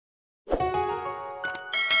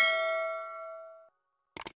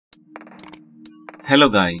Hello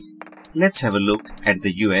guys, let's have a look at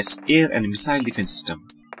the US air and missile defense system.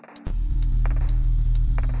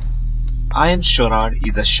 Im-Shorad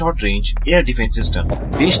is a short-range air defense system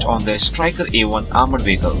based on the Stryker A1 armored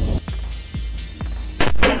vehicle.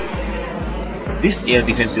 This air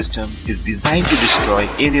defense system is designed to destroy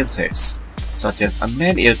aerial threats such as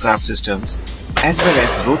unmanned aircraft systems as well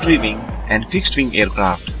as rotary wing and fixed-wing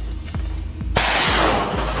aircraft.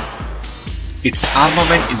 Its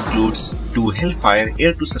armament includes 2 Hellfire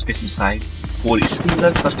air-to-surface missiles, 4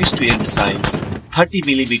 Stinger surface-to-air missiles,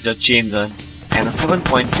 30mm chain gun, and a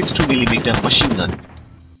 7.62mm machine gun.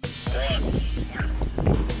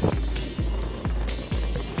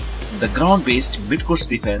 The ground-based Midcourse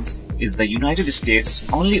defense is the United States'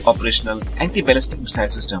 only operational anti-ballistic missile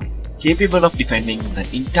system capable of defending the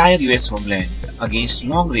entire US homeland against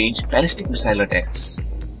long-range ballistic missile attacks.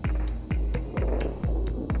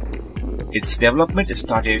 Its development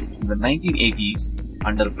started in the 1980s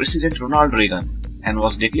under President Ronald Reagan and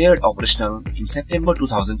was declared operational in September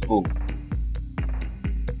 2004.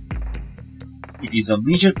 It is a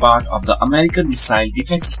major part of the American missile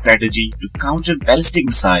defense strategy to counter ballistic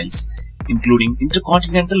missiles, including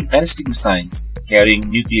intercontinental ballistic missiles carrying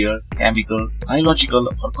nuclear, chemical, biological,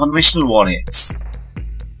 or conventional warheads.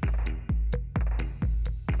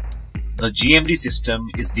 The GMD system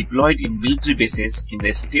is deployed in military bases in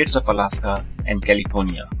the states of Alaska and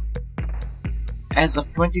California. As of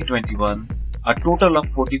 2021, a total of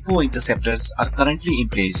 44 interceptors are currently in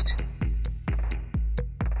place.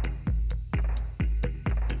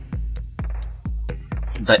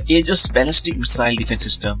 The Aegis ballistic missile defense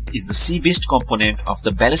system is the sea-based component of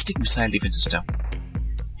the ballistic missile defense system.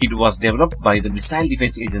 It was developed by the Missile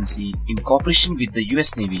Defense Agency in cooperation with the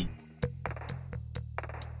US Navy.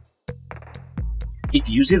 It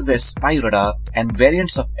uses the spy radar and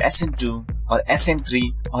variants of SM-2 or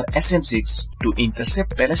SM-3 or SM-6 to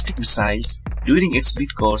intercept ballistic missiles during its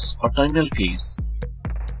midcourse or terminal phase.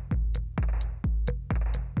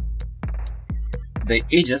 The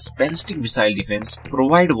Aegis ballistic missile defense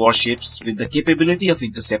provide warships with the capability of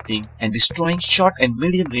intercepting and destroying short and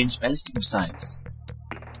medium-range ballistic missiles.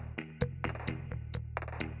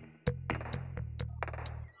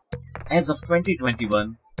 As of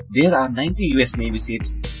 2021, there are 90 US Navy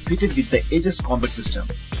ships fitted with the Aegis combat system.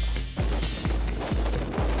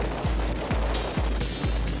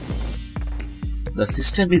 The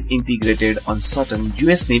system is integrated on certain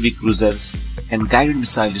US Navy cruisers and guided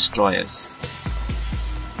missile destroyers.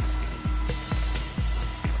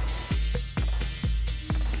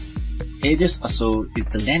 Aegis Ashore is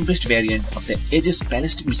the land-based variant of the Aegis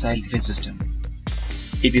ballistic missile defense system.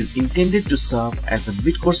 It is intended to serve as a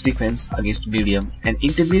midcourse defense against medium and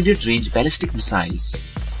intermediate range ballistic missiles.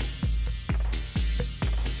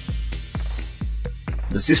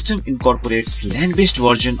 The system incorporates land-based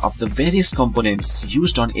version of the various components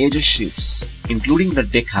used on Aegis ships, including the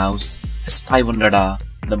deck house, Spy-1 radar,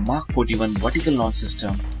 the Mark 41 vertical launch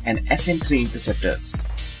system, and SM-3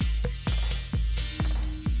 interceptors.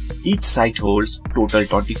 Each site holds total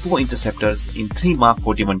 24 interceptors in 3 Mark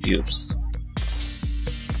 41 tubes.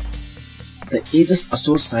 The Aegis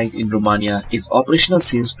Ashore site in Romania is operational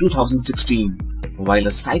since 2016, while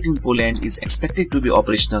a site in Poland is expected to be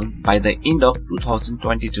operational by the end of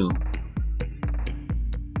 2022.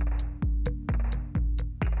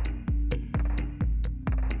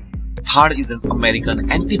 THAAD is an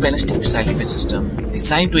American anti-ballistic missile defense system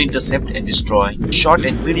designed to intercept and destroy short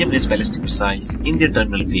and medium-range ballistic missiles in their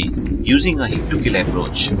terminal phase using a hit-to-kill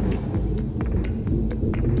approach.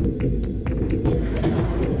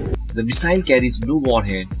 The missile carries no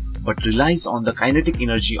warhead but relies on the kinetic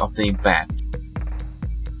energy of the impact.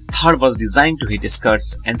 THAAD was designed to hit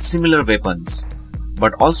skirts and similar weapons,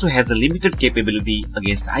 but also has a limited capability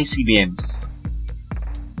against ICBMs.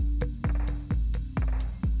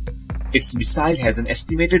 Its missile has an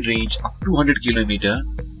estimated range of 200 km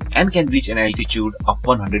and can reach an altitude of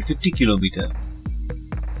 150 km.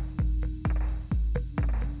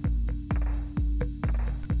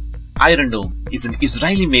 Iron Dome is an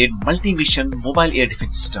Israeli-made multi-mission mobile air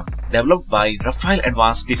defense system developed by Rafael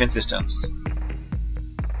Advanced Defense Systems.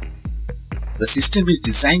 The system is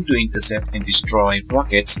designed to intercept and destroy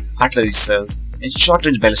rockets, artillery cells, and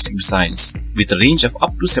short-range ballistic missiles with a range of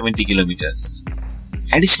up to 70 km.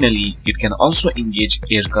 Additionally, it can also engage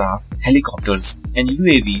aircraft, helicopters, and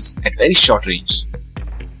UAVs at very short range.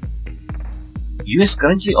 US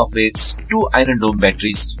currently operates 2 Iron Dome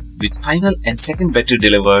batteries with final and second battery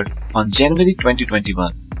delivered on January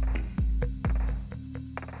 2021.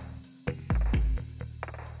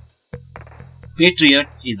 Patriot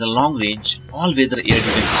is a long-range, all-weather air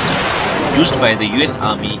defense system used by the US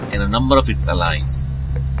Army and a number of its allies.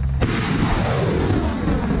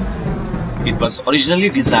 It was originally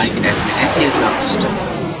designed as an anti-aircraft system,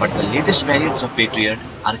 but the latest variants of Patriot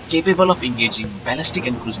are capable of engaging ballistic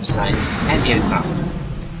and cruise missiles and aircraft.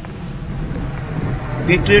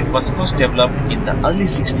 Patriot was first developed in the early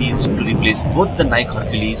 60s to replace both the Nike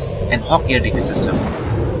Hercules and Hawk air defense system.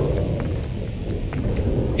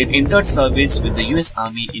 It entered service with the US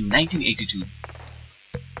Army in 1982.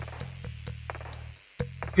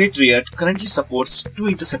 Patriot currently supports two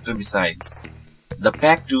interceptor missiles, the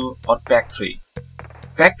PAC-2 or PAC-3.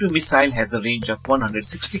 PAC-2 missile has a range of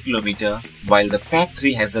 160 km, while the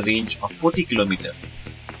PAC-3 has a range of 40 km.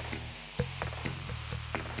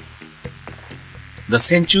 The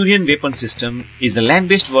Centurion weapon system is a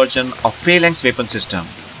land-based version of Phalanx weapon system.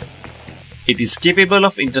 It is capable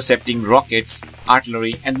of intercepting rockets,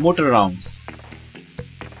 artillery and mortar rounds.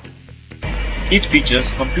 It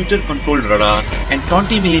features computer-controlled radar and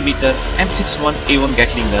 20mm M61A1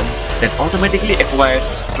 Gatling gun that automatically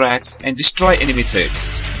acquires, tracks and destroys enemy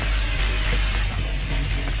threats.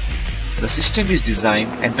 The system is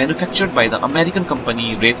designed and manufactured by the American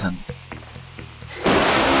company Raytheon.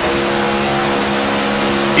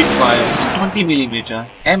 It fires 20mm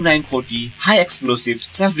M940 high-explosive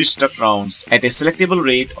self-destruct rounds at a selectable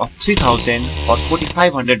rate of 3000 or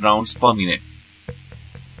 4500 rounds per minute.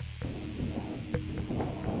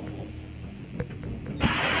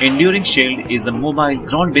 Enduring Shield is a mobile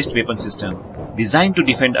ground-based weapon system designed to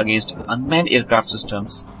defend against unmanned aircraft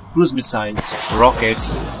systems, cruise missiles,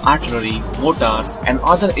 rockets, artillery, mortars and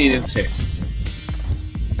other aerial threats.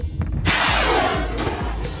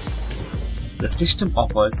 The system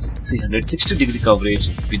offers 360-degree coverage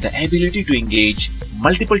with the ability to engage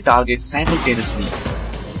multiple targets simultaneously.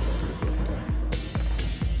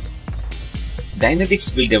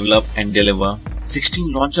 Dynetics will develop and deliver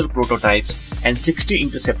 16 launcher prototypes and 60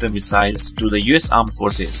 interceptor missiles to the US Armed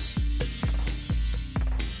Forces.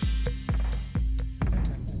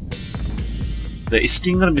 The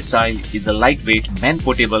Stinger missile is a lightweight,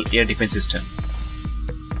 man-portable air defense system.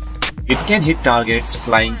 It can hit targets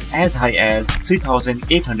flying as high as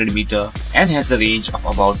 3,800 meters and has a range of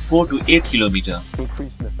about 4 to 8 km.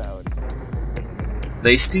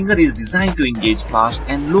 The Stinger is designed to engage fast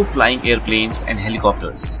and low-flying airplanes and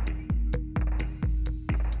helicopters.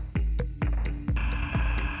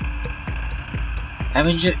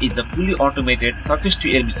 Avenger is a fully automated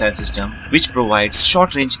surface-to-air missile system which provides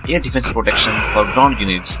short-range air defense protection for ground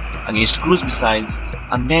units against cruise missiles,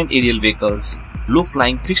 unmanned aerial vehicles,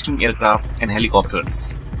 low-flying fixed-wing aircraft and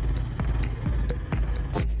helicopters.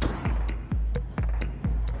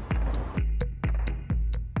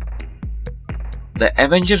 The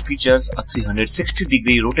Avenger features a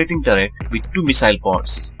 360-degree rotating turret with two missile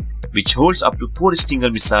pods, which holds up to 4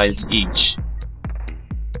 Stinger missiles each.